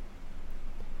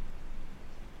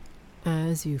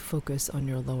 As you focus on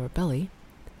your lower belly,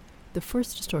 the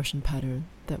first distortion pattern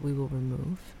that we will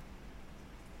remove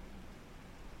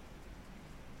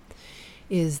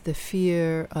is the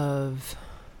fear of,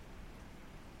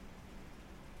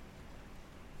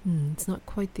 it's not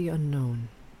quite the unknown.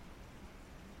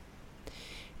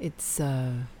 It's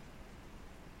the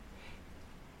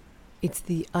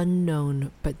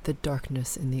unknown, but the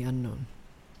darkness in the unknown.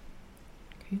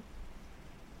 Okay?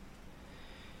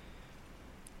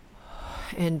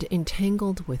 And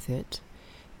entangled with it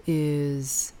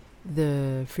is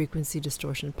the frequency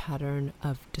distortion pattern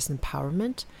of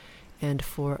disempowerment. And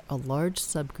for a large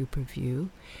subgroup of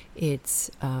you, it's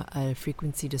a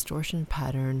frequency distortion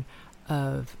pattern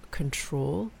of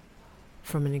control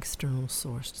from an external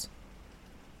source.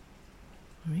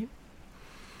 All right?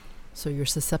 So you're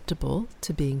susceptible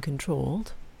to being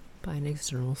controlled by an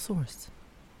external source.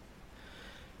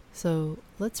 So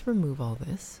let's remove all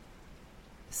this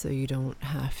so you don't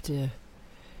have to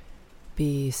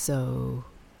be so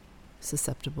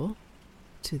susceptible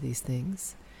to these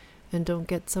things, and don't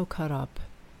get so caught up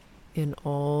in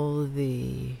all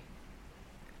the,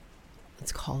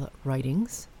 let's call it,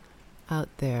 writings out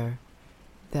there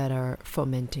that are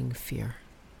fomenting fear.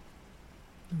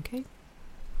 Okay?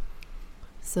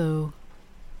 So,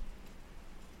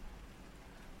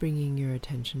 bringing your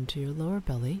attention to your lower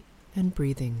belly and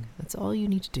breathing. That's all you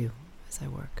need to do as I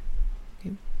work.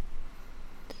 Okay?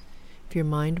 If your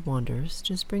mind wanders,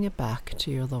 just bring it back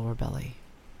to your lower belly.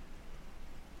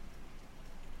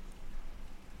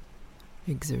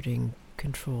 Exerting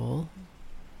control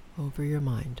over your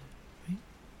mind. Right?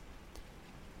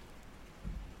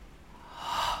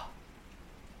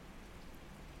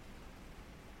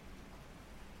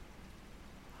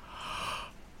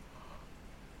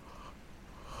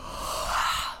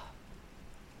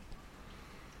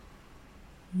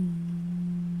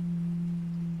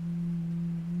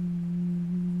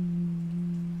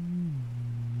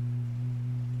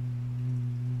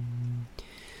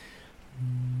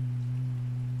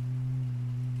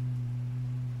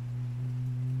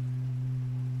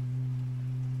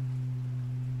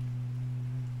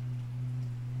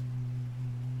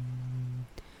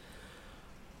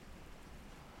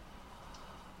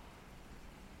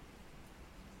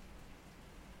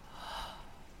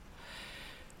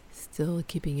 still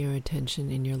keeping your attention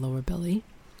in your lower belly,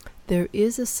 there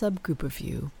is a subgroup of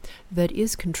you that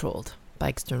is controlled by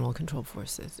external control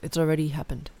forces. It's already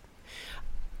happened.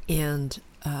 And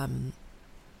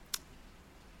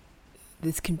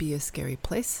this can be a scary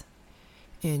place,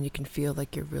 and you can feel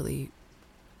like you're really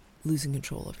losing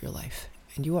control of your life,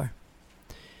 and you are.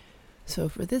 So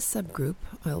for this subgroup,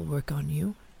 I'll work on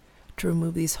you to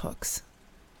remove these hooks,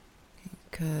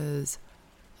 because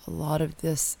a lot of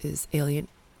this is alien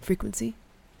frequency,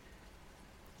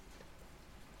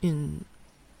 and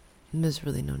there's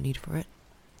really no need for it.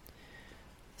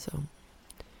 So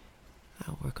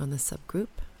I'll work on this subgroup.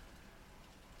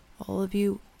 All of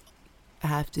you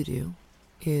have to do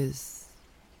is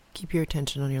keep your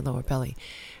attention on your lower belly.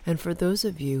 And for those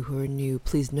of you who are new,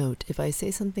 please note, if I say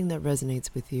something that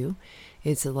resonates with you,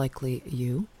 it's likely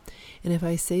you. And if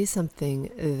I say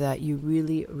something that you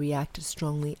really react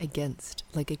strongly against,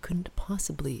 like it couldn't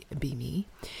possibly be me,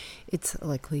 it's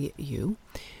likely you.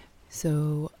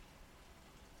 So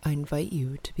I invite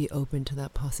you to be open to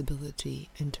that possibility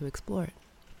and to explore it.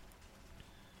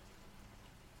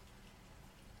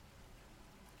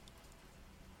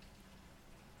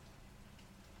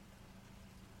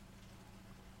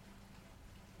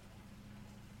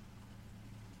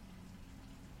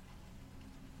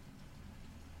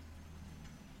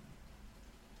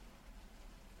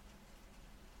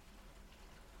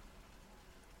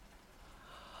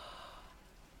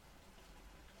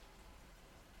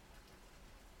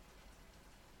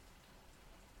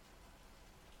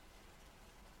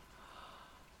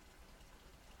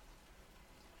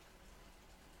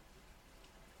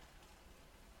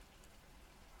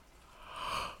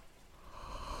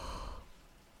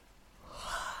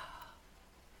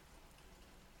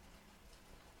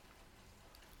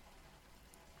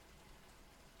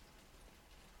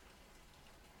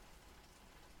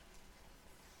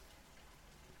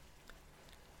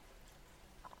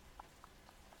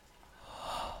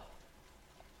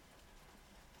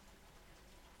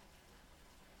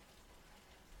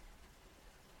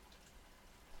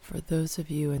 For those of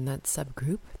you in that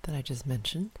subgroup that I just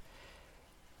mentioned,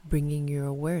 bringing your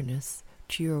awareness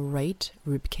to your right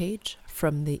rib cage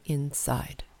from the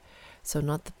inside. So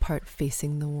not the part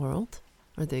facing the world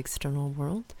or the external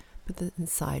world, but the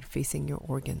inside facing your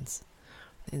organs,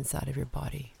 the inside of your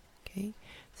body. Okay?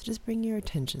 So just bring your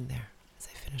attention there as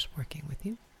I finish working with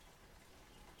you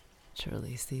to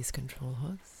release these control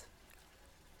hooks.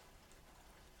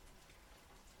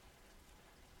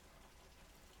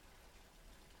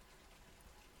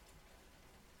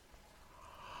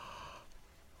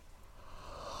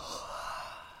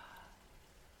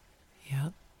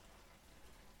 Yep.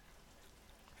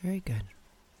 Very good.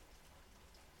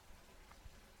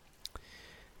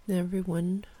 Now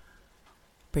everyone,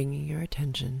 bringing your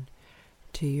attention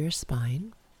to your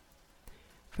spine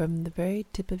from the very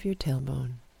tip of your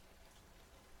tailbone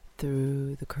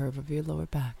through the curve of your lower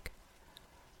back,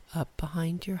 up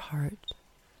behind your heart,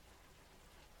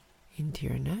 into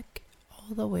your neck,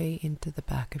 all the way into the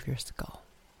back of your skull,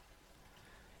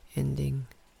 ending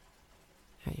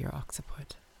at your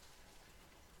occiput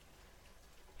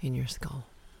in your skull.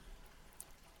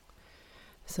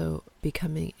 So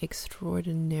becoming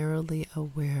extraordinarily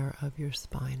aware of your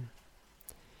spine.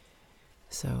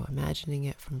 So imagining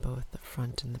it from both the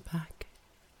front and the back,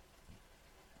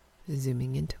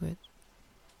 zooming into it,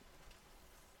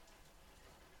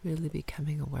 really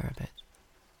becoming aware of it.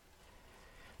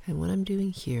 And what I'm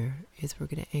doing here is we're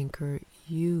going to anchor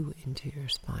you into your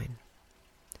spine.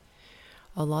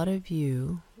 A lot of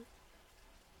you,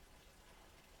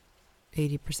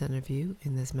 80% of you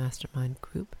in this mastermind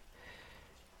group,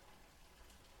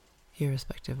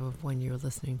 irrespective of when you're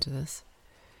listening to this,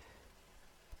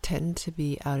 tend to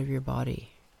be out of your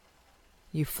body.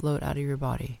 You float out of your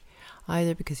body,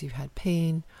 either because you've had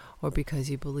pain, or because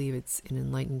you believe it's an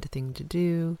enlightened thing to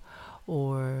do,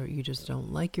 or you just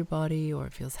don't like your body, or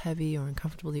it feels heavy or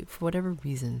uncomfortable. For whatever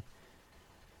reason,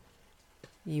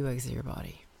 you exit your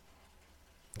body.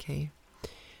 Okay?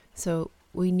 So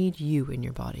we need you in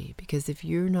your body, because if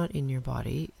you're not in your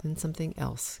body, then something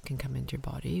else can come into your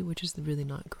body, which is really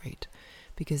not great,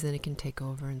 because then it can take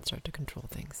over and start to control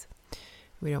things.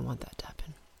 We don't want that to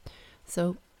happen.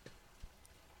 So,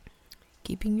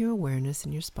 keeping your awareness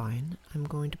in your spine, I'm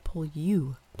going to pull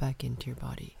you back into your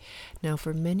body. Now,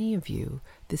 for many of you,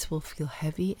 this will feel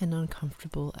heavy and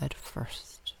uncomfortable at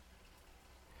first.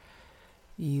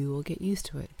 You will get used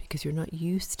to it, because you're not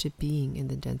used to being in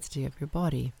the density of your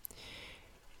body.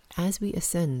 As we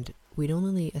ascend, we don't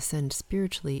only ascend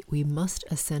spiritually, we must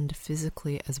ascend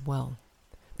physically as well,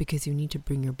 because you need to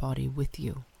bring your body with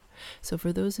you. So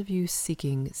for those of you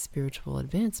seeking spiritual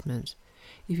advancement,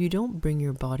 If you don't bring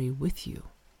your body with you,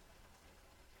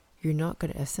 you're not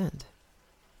going to ascend.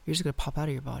 You're just going to pop out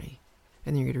of your body,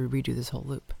 and then you're going to redo this whole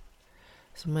loop.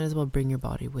 So might as well bring your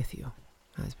body with you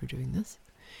as we're doing this.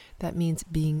 That means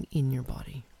being in your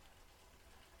body.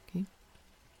 Okay?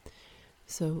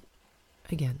 So,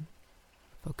 again,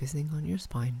 focusing on your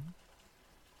spine.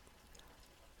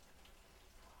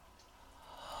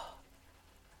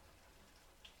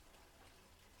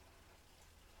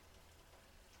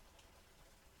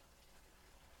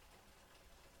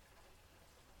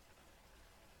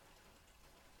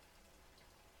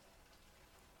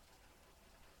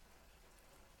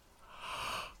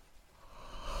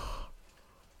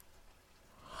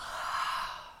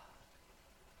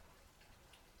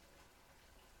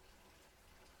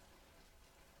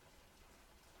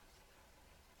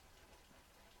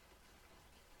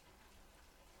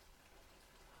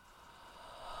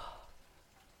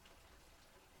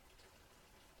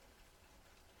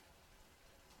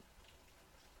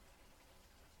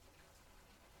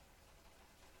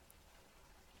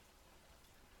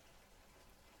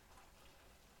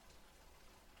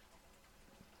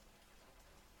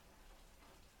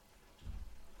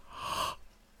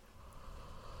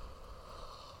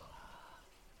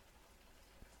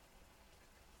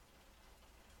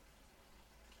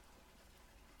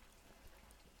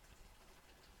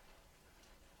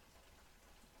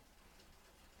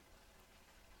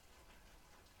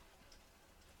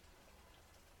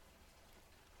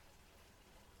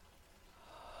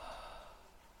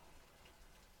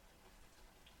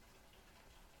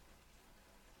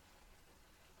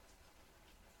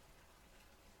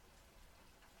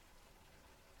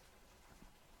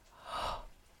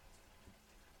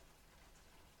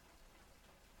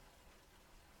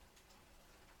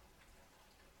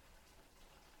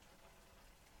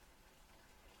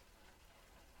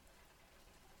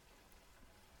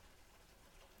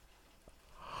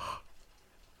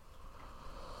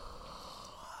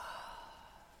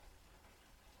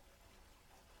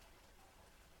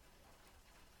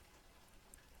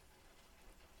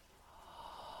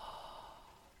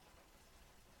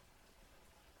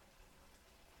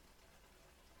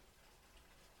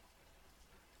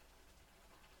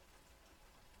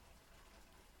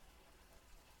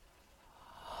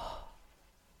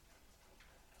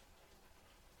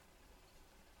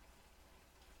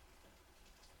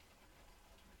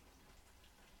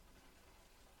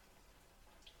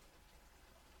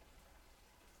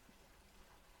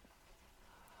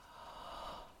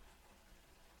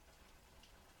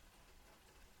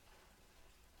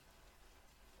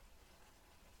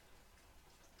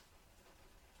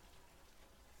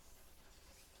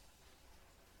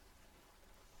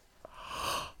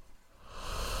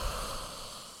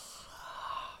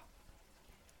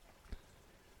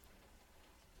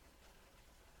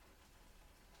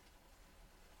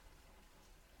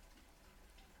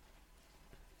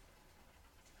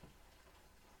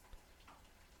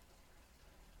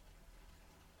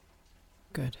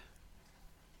 Good.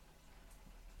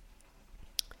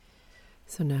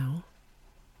 So now,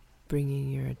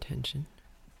 bringing your attention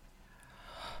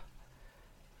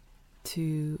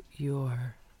to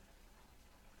your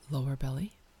lower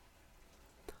belly,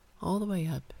 all the way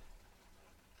up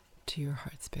to your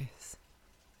heart space.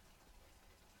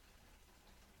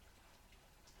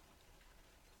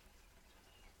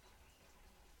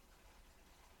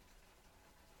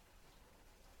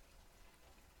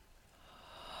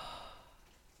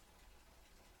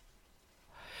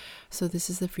 So this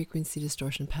is the frequency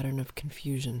distortion pattern of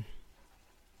confusion.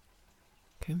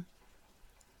 Okay?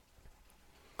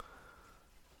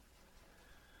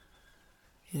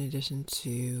 In addition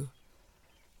to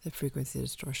the frequency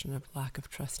distortion of lack of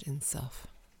trust in self.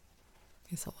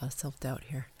 There's a lot of self-doubt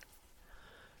here.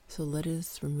 So let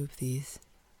us remove these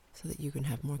so that you can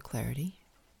have more clarity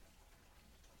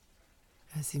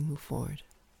as you move forward.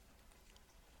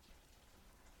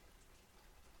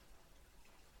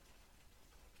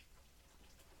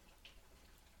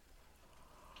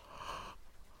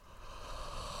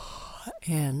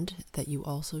 And that you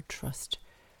also trust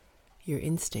your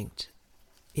instinct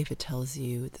if it tells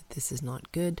you that this is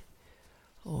not good,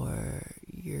 or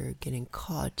you're getting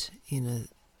caught in a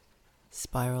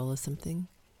spiral of something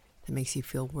that makes you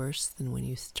feel worse than when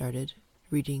you started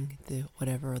reading the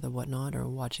whatever or the whatnot, or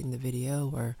watching the video,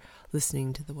 or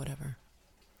listening to the whatever.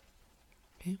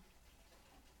 Okay?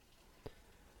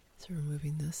 So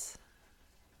removing this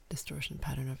distortion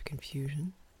pattern of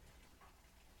confusion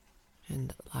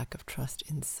and lack of trust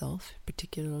in self,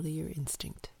 particularly your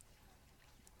instinct.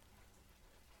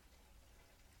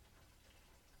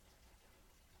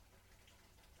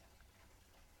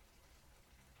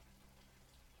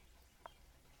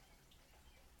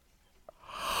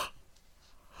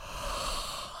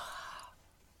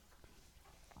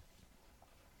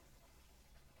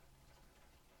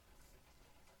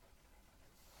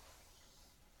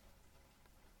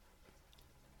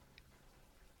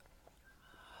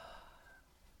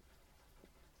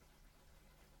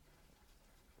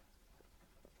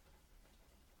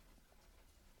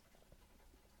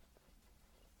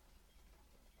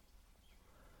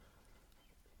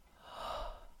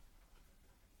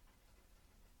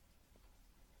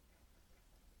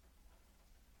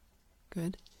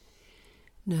 Good.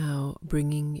 Now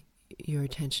bringing your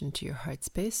attention to your heart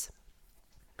space.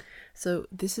 So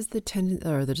this is the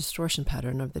the distortion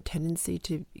pattern of the tendency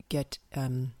to get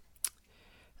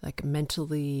like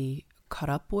mentally caught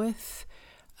up with,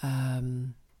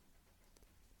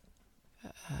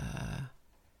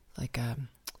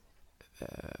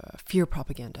 fear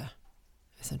propaganda,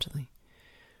 essentially.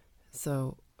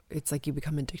 So it's like you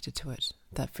become addicted to it,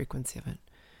 that frequency of it.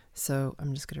 So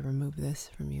I'm just going to remove this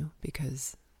from you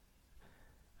because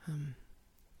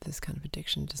this kind of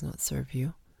addiction does not serve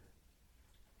you.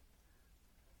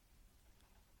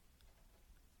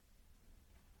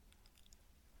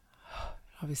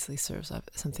 It obviously serves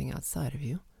something outside of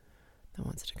you that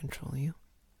wants to control you.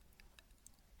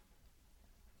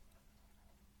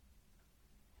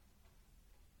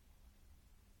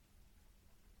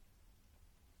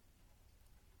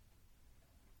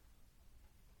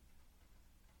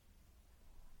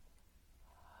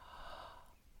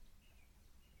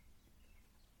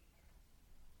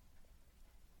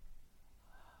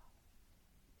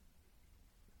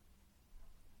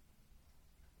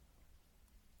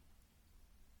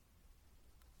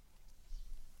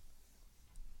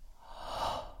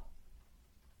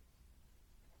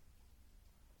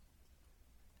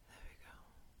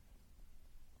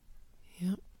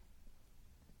 Yep.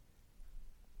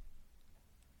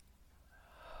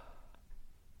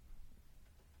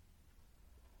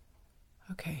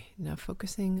 Okay, now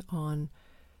focusing on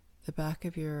the back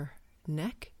of your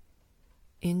neck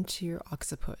into your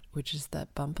occiput, which is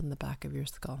that bump in the back of your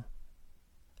skull.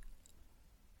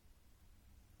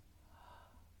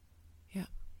 Yeah.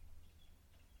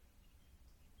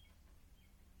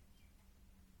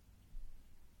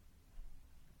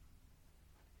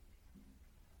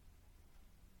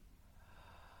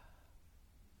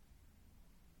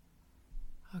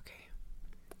 Okay.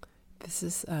 This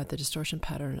is the distortion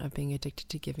pattern of being addicted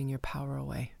to giving your power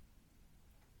away.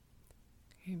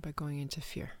 Okay, by going into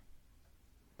fear.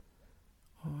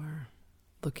 Or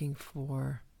looking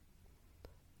for,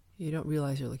 you don't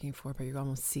realize you're looking for, but you're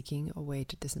almost seeking a way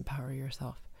to disempower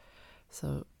yourself.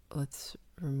 So let's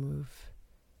remove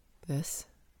this.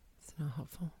 It's not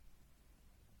helpful.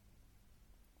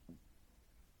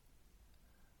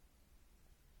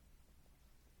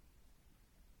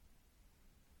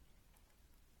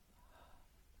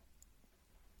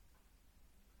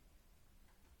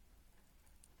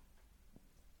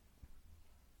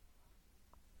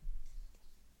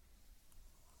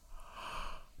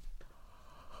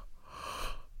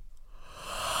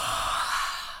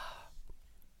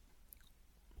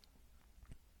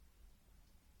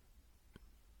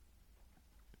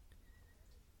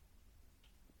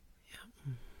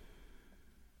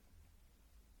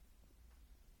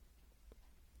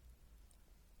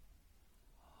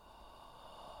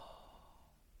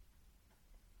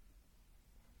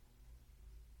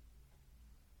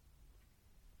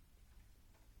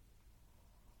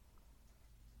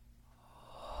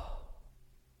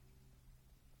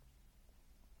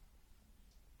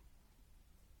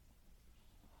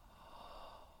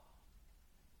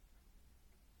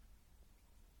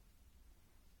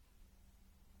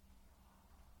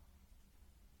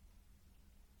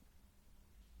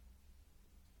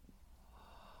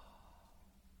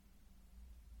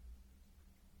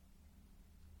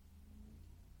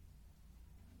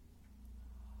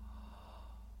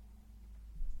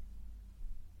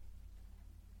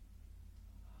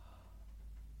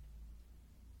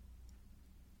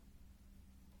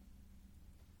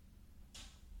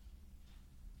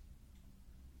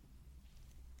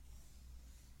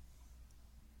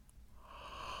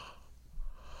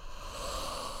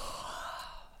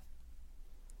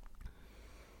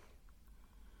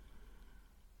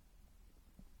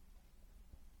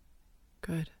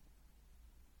 Good.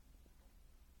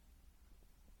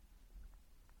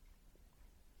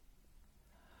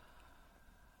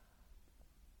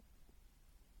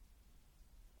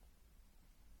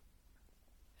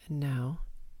 And now,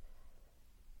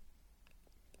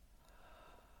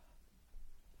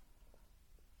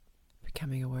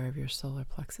 becoming aware of your solar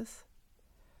plexus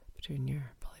between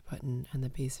your belly button and the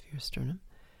base of your sternum.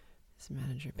 Just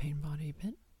manage your pain body a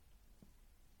bit.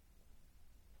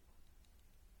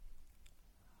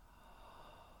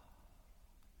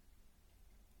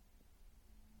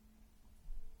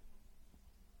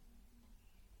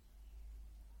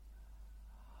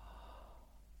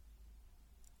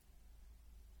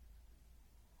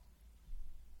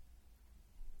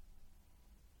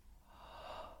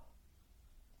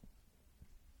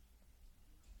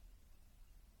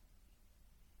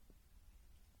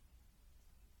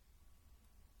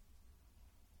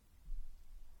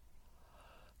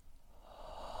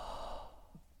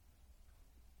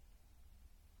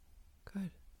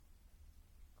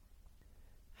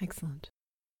 Excellent.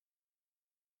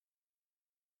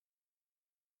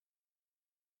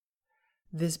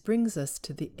 This brings us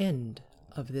to the end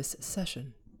of this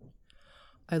session.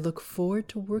 I look forward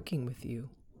to working with you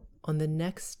on the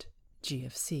next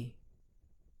GFC.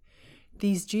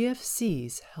 These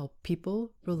GFCs help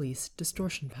people release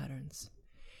distortion patterns.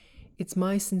 It's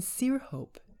my sincere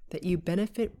hope that you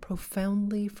benefit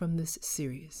profoundly from this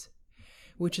series,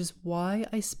 which is why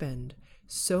I spend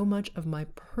so much of my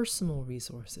personal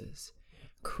resources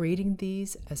creating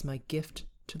these as my gift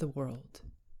to the world.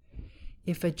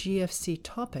 If a GFC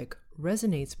topic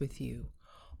resonates with you,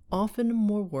 often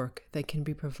more work that can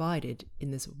be provided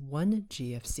in this one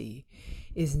GFC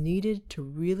is needed to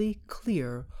really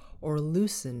clear or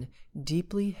loosen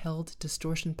deeply held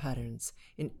distortion patterns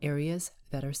in areas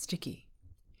that are sticky.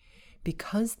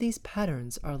 Because these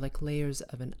patterns are like layers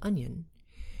of an onion,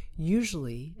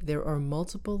 usually there are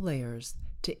multiple layers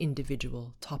to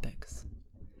individual topics.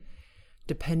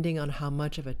 Depending on how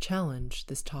much of a challenge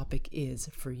this topic is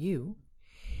for you,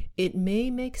 it may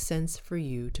make sense for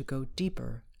you to go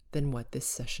deeper than what this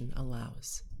session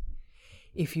allows.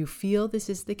 If you feel this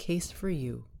is the case for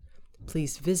you,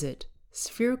 please visit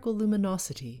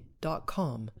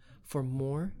sphericalluminosity.com for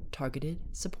more targeted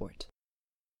support.